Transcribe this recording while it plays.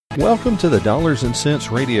Welcome to the Dollars and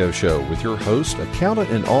Cents Radio Show with your host, accountant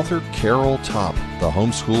and author Carol Topp, the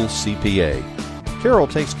homeschool CPA. Carol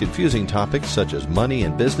takes confusing topics such as money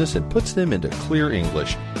and business and puts them into clear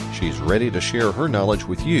English. She's ready to share her knowledge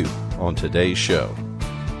with you on today's show.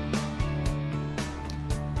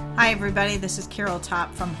 Hi everybody, this is Carol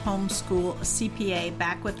Topp from Homeschool CPA,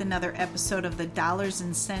 back with another episode of the Dollars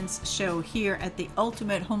and Cents Show here at the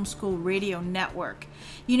Ultimate Homeschool Radio Network.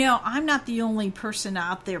 You know, I'm not the only person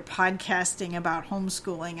out there podcasting about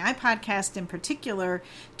homeschooling. I podcast in particular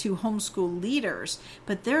to homeschool leaders,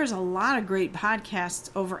 but there's a lot of great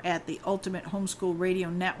podcasts over at the Ultimate Homeschool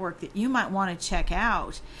Radio Network that you might want to check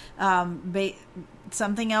out.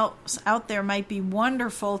 Something else out there might be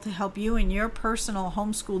wonderful to help you in your personal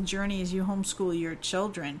homeschool journey as you homeschool your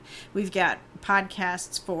children. We've got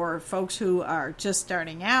podcasts for folks who are just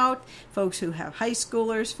starting out, folks who have high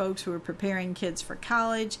schoolers, folks who are preparing kids for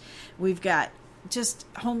college. We've got just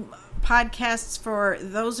home podcasts for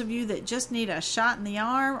those of you that just need a shot in the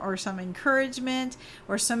arm or some encouragement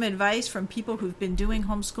or some advice from people who've been doing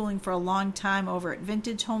homeschooling for a long time over at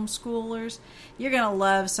Vintage Homeschoolers. You're going to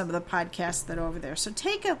love some of the podcasts that are over there. So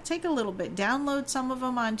take a little bit, download some of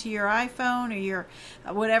them onto your iPhone or your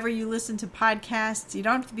whatever you listen to podcasts. You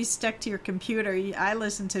don't have to be stuck to your computer. I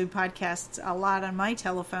listen to podcasts a lot on my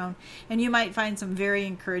telephone, and you might find some very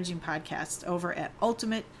encouraging podcasts over at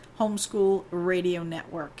Ultimate Homeschool Radio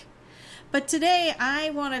Network. But today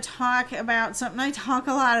I want to talk about something I talk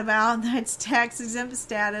a lot about, that's tax-exempt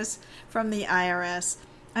status from the IRS.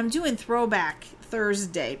 I'm doing Throwback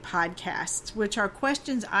Thursday podcasts, which are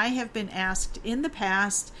questions I have been asked in the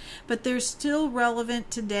past, but they're still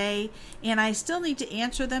relevant today, and I still need to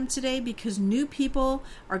answer them today because new people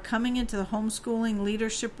are coming into the homeschooling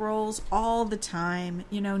leadership roles all the time.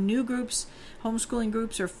 You know, new groups, homeschooling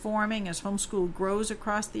groups are forming as homeschool grows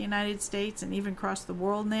across the United States and even across the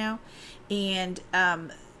world now, and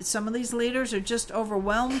some of these leaders are just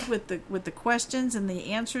overwhelmed with the questions and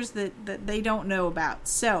the answers that they don't know about.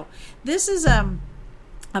 So this is a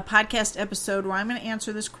podcast episode where I'm going to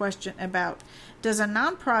answer this question about, does a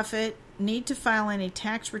nonprofit need to file any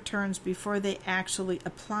tax returns before they actually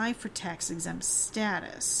apply for tax-exempt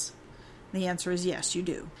status? The answer is yes, you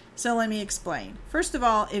do. So let me explain. First of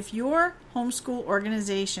all, if your homeschool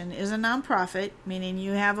organization is a nonprofit, meaning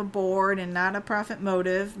you have a board and not a profit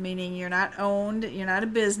motive, meaning you're not owned, you're not a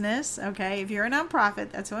business, okay? If you're a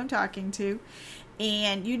nonprofit, that's who I'm talking to,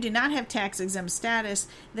 and you do not have tax-exempt status,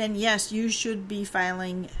 then yes, you should be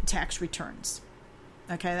filing tax returns.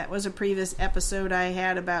 Okay, that was a previous episode I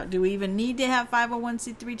had about, do we even need to have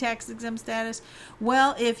 501c3 tax-exempt status?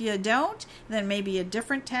 Well, if you don't, then maybe a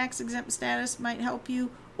different tax-exempt status might help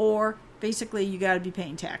you, or basically you got to be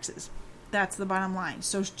paying taxes. That's the bottom line.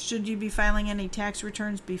 So should you be filing any tax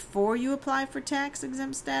returns before you apply for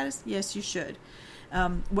tax-exempt status? Yes, you should.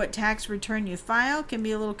 What tax return you file can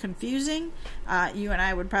be a little confusing. You and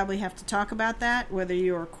I would probably have to talk about that, whether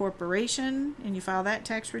you're a corporation and you file that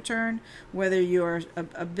tax return, whether you're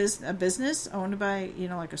a business owned by,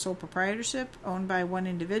 like a sole proprietorship owned by one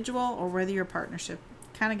individual, or whether you're a partnership.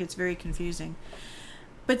 Kind of gets very confusing.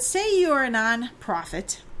 But say you're a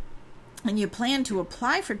nonprofit and you plan to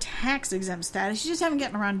apply for tax-exempt status, you just haven't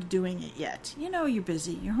gotten around to doing it yet. You know you're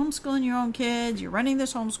busy. You're homeschooling your own kids. You're running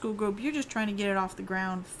this homeschool group. You're just trying to get it off the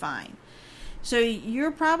ground. Fine. So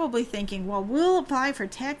you're probably thinking, well, we'll apply for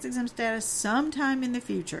tax-exempt status sometime in the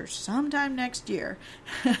future, sometime next year.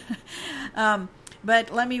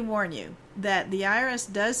 But let me warn you that the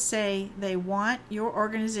IRS does say they want your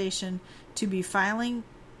organization to be filing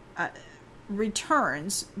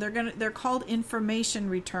returns. They're called information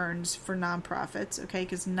returns for nonprofits, okay?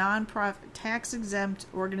 Because tax-exempt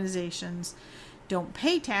organizations don't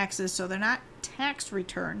pay taxes, so they're not tax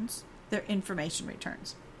returns. They're information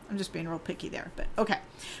returns. I'm just being real picky there, but okay.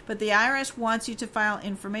 But the IRS wants you to file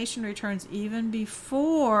information returns even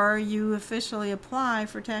before you officially apply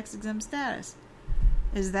for tax-exempt status.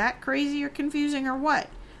 Is that crazy or confusing or what?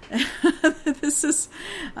 This is,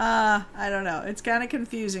 I don't know. It's kind of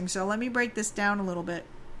confusing. So let me break this down a little bit.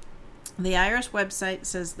 The IRS website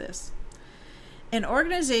says this. An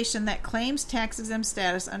organization that claims tax-exempt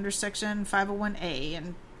status under Section 501A,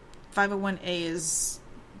 and 501A is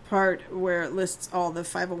part where it lists all the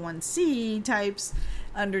 501c types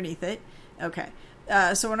underneath it. Okay.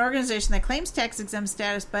 So an organization that claims tax-exempt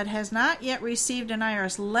status but has not yet received an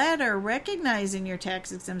IRS letter recognizing your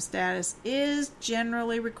tax-exempt status is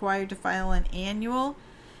generally required to file an annual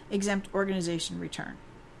exempt organization return.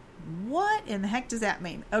 What in the heck does that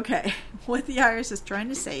mean? Okay, what the IRS is trying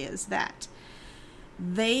to say is that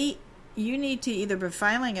you need to either be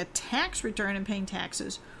filing a tax return and paying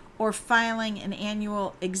taxes, or filing an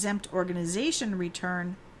annual exempt organization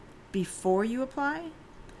return before you apply,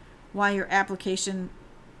 while your application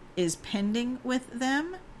is pending with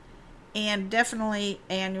them, and definitely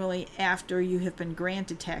annually after you have been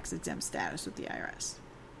granted tax-exempt status with the IRS.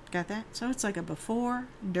 Got that? So it's like a before,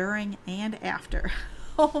 during, and after.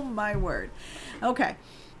 Oh, my word. Okay.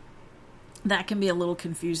 That can be a little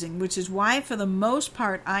confusing, which is why, for the most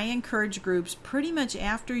part, I encourage groups pretty much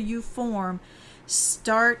after you form,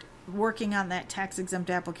 start working on that tax-exempt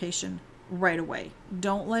application right away.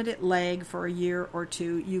 Don't let it lag for a year or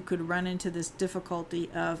two. You could run into this difficulty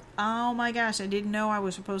of, oh my gosh, I didn't know I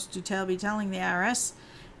was supposed to be telling the IRS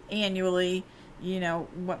annually,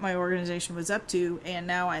 what my organization was up to, and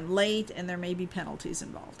now I'm late and there may be penalties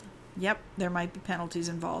involved. Yep, there might be penalties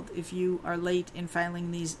involved if you are late in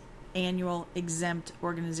filing these annual exempt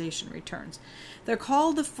organization returns. They're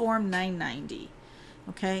called the Form 990.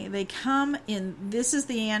 Okay, they come in, this is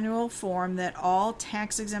the annual form that all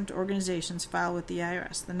tax-exempt organizations file with the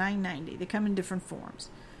IRS, the 990. They come in different forms,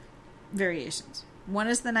 variations. One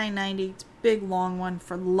is the 990, it's a big, long one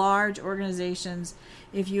for large organizations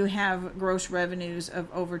if you have gross revenues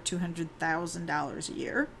of over $200,000 a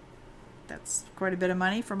year. That's quite a bit of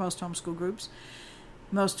money for most homeschool groups.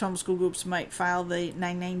 Most homeschool groups might file the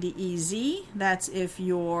 990EZ. That's if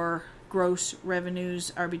your gross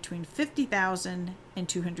revenues are between $50,000 and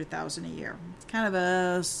 $200,000 a year. It's kind of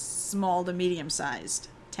a small to medium-sized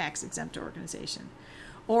tax-exempt organization.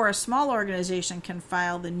 Or a small organization can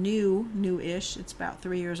file the new-ish, it's about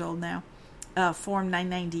 3 years old now, Form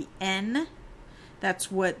 990N.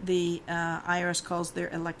 That's what the IRS calls their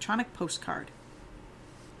electronic postcard.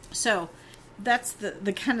 So that's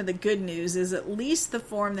the kind of the good news, is at least the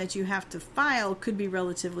form that you have to file could be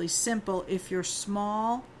relatively simple if you're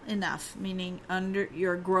small enough, meaning under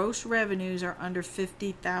your gross revenues are under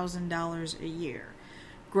 $50,000 a year.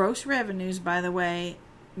 Gross revenues, by the way,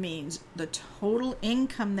 means the total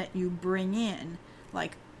income that you bring in.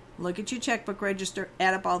 Like, look at your checkbook register,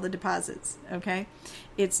 add up all the deposits, okay?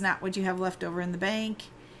 It's not what you have left over in the bank.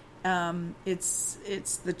 It's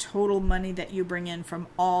the total money that you bring in from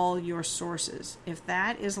all your sources. If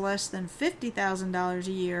that is less than $50,000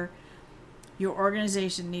 a year, your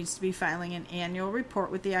organization needs to be filing an annual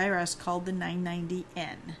report with the IRS called the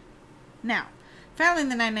 990N. Now, filing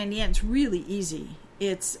the 990N is really easy.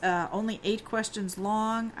 It's only 8 questions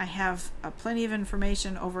long. I have plenty of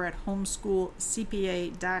information over at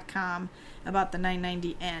homeschoolcpa.com about the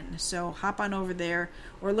 990N. So hop on over there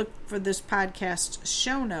or look for this podcast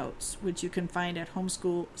show notes, which you can find at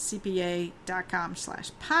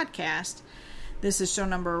homeschoolcpa.com/podcast. This is show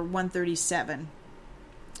number 137,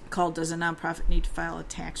 called Does a Nonprofit Need to File a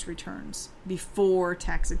Tax Returns Before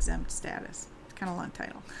Tax-Exempt Status? Kind of long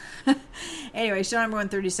title. Anyway, show number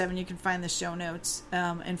 137, you can find the show notes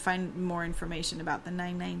and find more information about the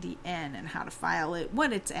 990N and how to file it,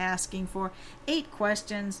 what it's asking for. 8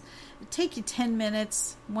 questions. It'll take you 10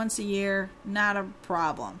 minutes once a year. Not a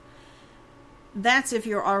problem. That's if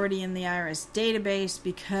you're already in the IRS database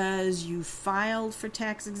because you filed for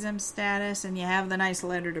tax-exempt status and you have the nice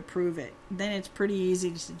letter to prove it. Then it's pretty easy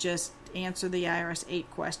to just answer the IRS 8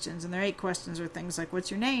 questions. And their 8 questions are things like,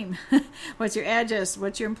 what's your name? What's your address?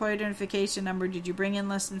 What's your employee identification number? Did you bring in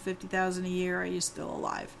less than $50,000 a year? Are you still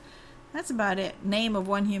alive? That's about it. Name of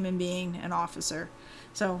one human being, an officer.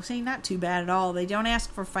 So, see, not too bad at all. They don't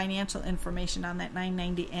ask for financial information on that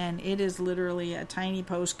 990N. It is literally a tiny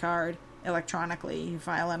postcard electronically. You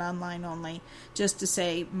file it online only, just to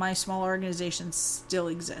say, my small organization still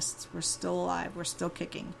exists. We're still alive. We're still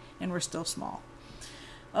kicking. And we're still small.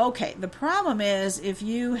 Okay, the problem is if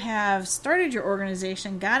you have started your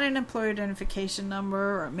organization, got an employer identification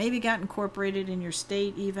number, or maybe got incorporated in your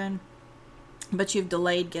state even, but you've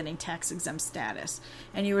delayed getting tax-exempt status,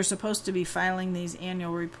 and you were supposed to be filing these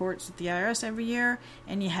annual reports with the IRS every year,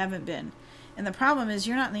 and you haven't been. And the problem is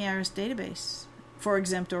you're not in the IRS database for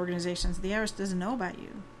exempt organizations. The IRS doesn't know about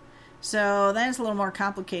you. So then it's a little more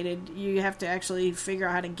complicated. You have to actually figure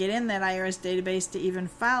out how to get in that IRS database to even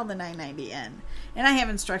file the 990N. And I have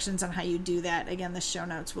instructions on how you do that. Again, the show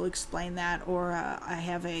notes will explain that. Or I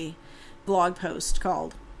have a blog post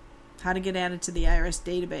called How to Get Added to the IRS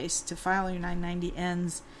Database to File Your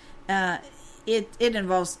 990Ns. It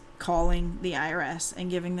involves calling the IRS and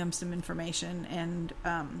giving them some information, and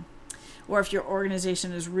or if your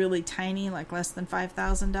organization is really tiny, like less than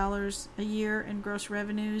 $5,000 a year in gross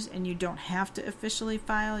revenues, and you don't have to officially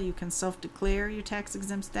file, you can self-declare your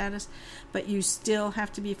tax-exempt status, but you still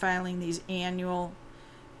have to be filing these annual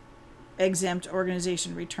exempt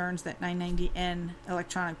organization returns, that 990N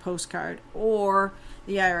electronic postcard, or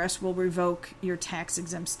the IRS will revoke your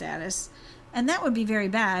tax-exempt status. And that would be very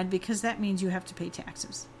bad because that means you have to pay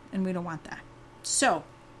taxes, and we don't want that. So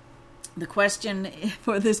the question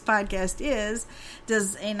for this podcast is,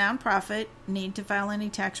 does a nonprofit need to file any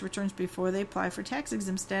tax returns before they apply for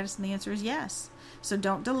tax-exempt status? And the answer is yes. So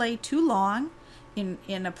don't delay too long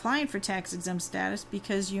in applying for tax-exempt status,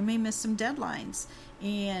 because you may miss some deadlines.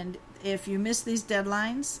 And if you miss these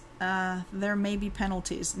deadlines, there may be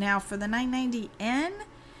penalties. Now, for the 990N,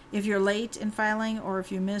 if you're late in filing or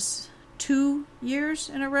if you miss 2 years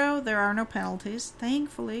in a row, there are no penalties.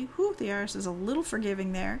 Thankfully, the IRS is a little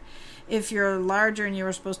forgiving there. If you're larger and you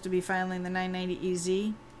were supposed to be filing the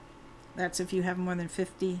 990EZ, that's if you have more than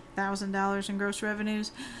 $50,000 in gross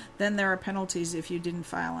revenues, then there are penalties if you didn't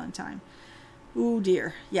file on time. Ooh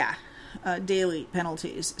dear, yeah, daily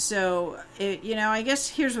penalties. So, I guess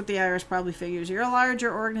here's what the IRS probably figures. You're a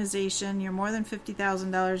larger organization, you're more than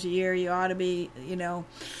 $50,000 a year, you ought to be,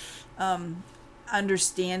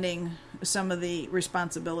 understanding some of the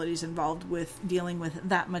responsibilities involved with dealing with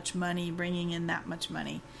that much money, bringing in that much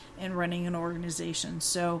money, and running an organization.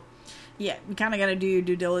 So, yeah, you kind of got to do your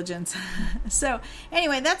due diligence. So,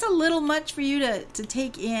 anyway, that's a little much for you to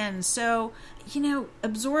take in. So,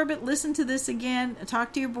 absorb it, listen to this again,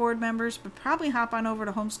 talk to your board members, but probably hop on over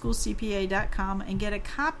to homeschoolcpa.com and get a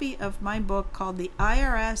copy of my book called The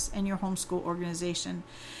IRS and Your Homeschool Organization,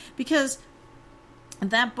 because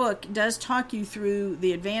that book does talk you through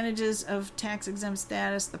the advantages of tax-exempt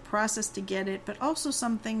status, the process to get it, but also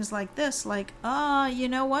some things like this, like,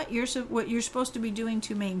 what you're supposed to be doing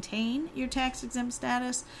to maintain your tax-exempt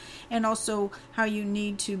status, and also how you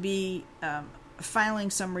need to be filing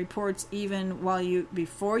some reports even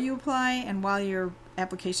before you apply and while your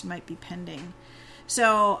application might be pending.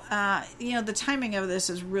 So, the timing of this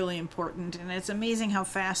is really important, and it's amazing how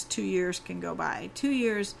fast 2 years can go by. 2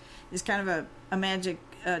 years is kind of a magic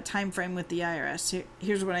time frame with the IRS.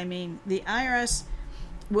 Here's what I mean. The IRS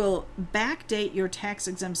will backdate your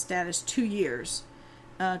tax-exempt status 2 years,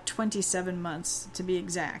 27 months to be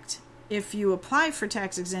exact, if you apply for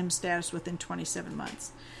tax-exempt status within 27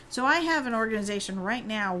 months. So I have an organization right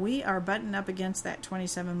now, we are butting up against that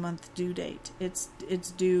 27-month due date. It's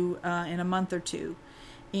due in a month or two.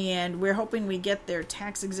 And we're hoping we get their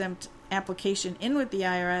tax-exempt application in with the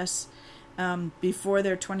IRS before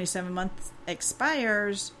their 27-month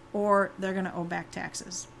expires, or they're going to owe back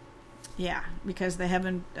taxes. Yeah, because they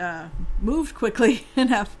haven't moved quickly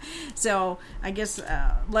enough. So I guess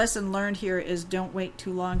lesson learned here is don't wait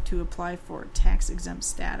too long to apply for tax-exempt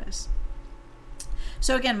status.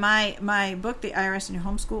 So again, my book, The IRS and Your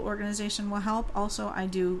Homeschool Organization, will help. Also, I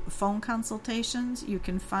do phone consultations. You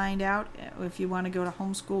can find out if you want to go to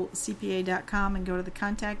homeschoolcpa.com and go to the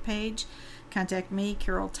contact page. Contact me,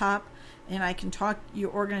 Carol Top, and I can talk your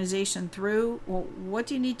organization through, well, what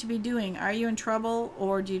do you need to be doing? Are you in trouble,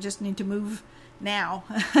 or do you just need to move now?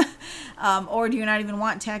 Or do you not even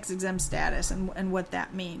want tax-exempt status, and what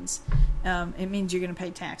that means? It means you're going to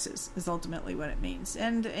pay taxes is ultimately what it means.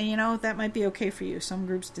 And that might be okay for you. Some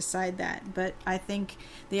groups decide that. But I think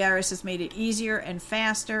the IRS has made it easier and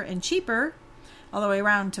faster and cheaper all the way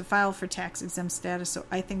around to file for tax-exempt status. So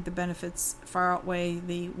I think the benefits far outweigh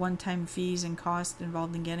the one-time fees and cost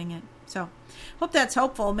involved in getting it. So hope that's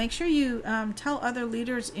helpful. Make sure you tell other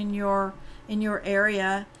leaders in your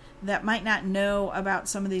area that might not know about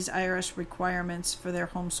some of these IRS requirements for their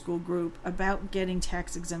homeschool group about getting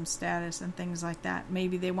tax-exempt status and things like that.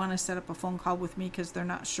 Maybe they want to set up a phone call with me because they're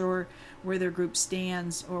not sure where their group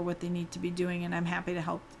stands or what they need to be doing, and I'm happy to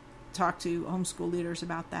help talk to homeschool leaders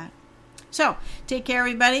about that. So, take care,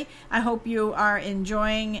 everybody. I hope you are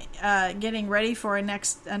enjoying getting ready for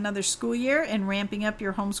another school year and ramping up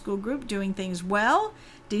your homeschool group, doing things well,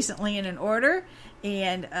 decently and in order,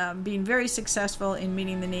 and being very successful in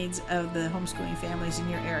meeting the needs of the homeschooling families in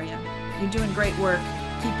your area. You're doing great work.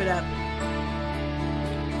 Keep it up.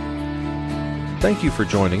 Thank you for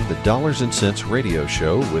joining the Dollars and Cents Radio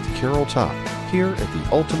Show with Carol Top here at the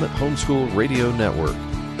Ultimate Homeschool Radio Network.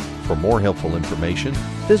 For more helpful information,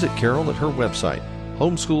 visit Carol at her website,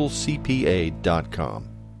 homeschoolcpa.com.